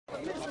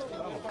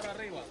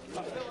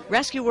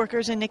Rescue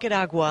workers in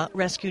Nicaragua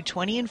rescued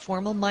 20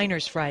 informal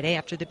miners Friday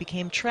after they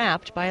became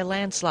trapped by a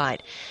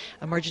landslide.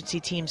 Emergency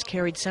teams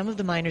carried some of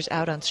the miners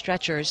out on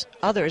stretchers.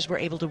 Others were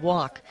able to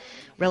walk.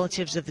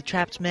 Relatives of the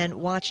trapped men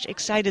watched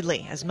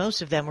excitedly as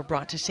most of them were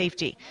brought to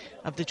safety.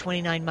 Of the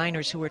 29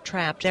 miners who were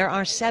trapped, there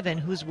are 7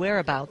 whose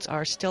whereabouts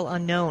are still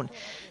unknown.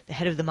 The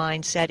head of the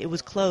mine said it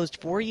was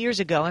closed 4 years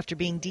ago after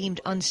being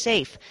deemed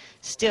unsafe.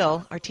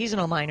 Still,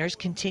 artisanal miners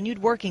continued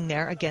working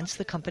there against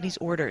the company's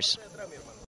orders.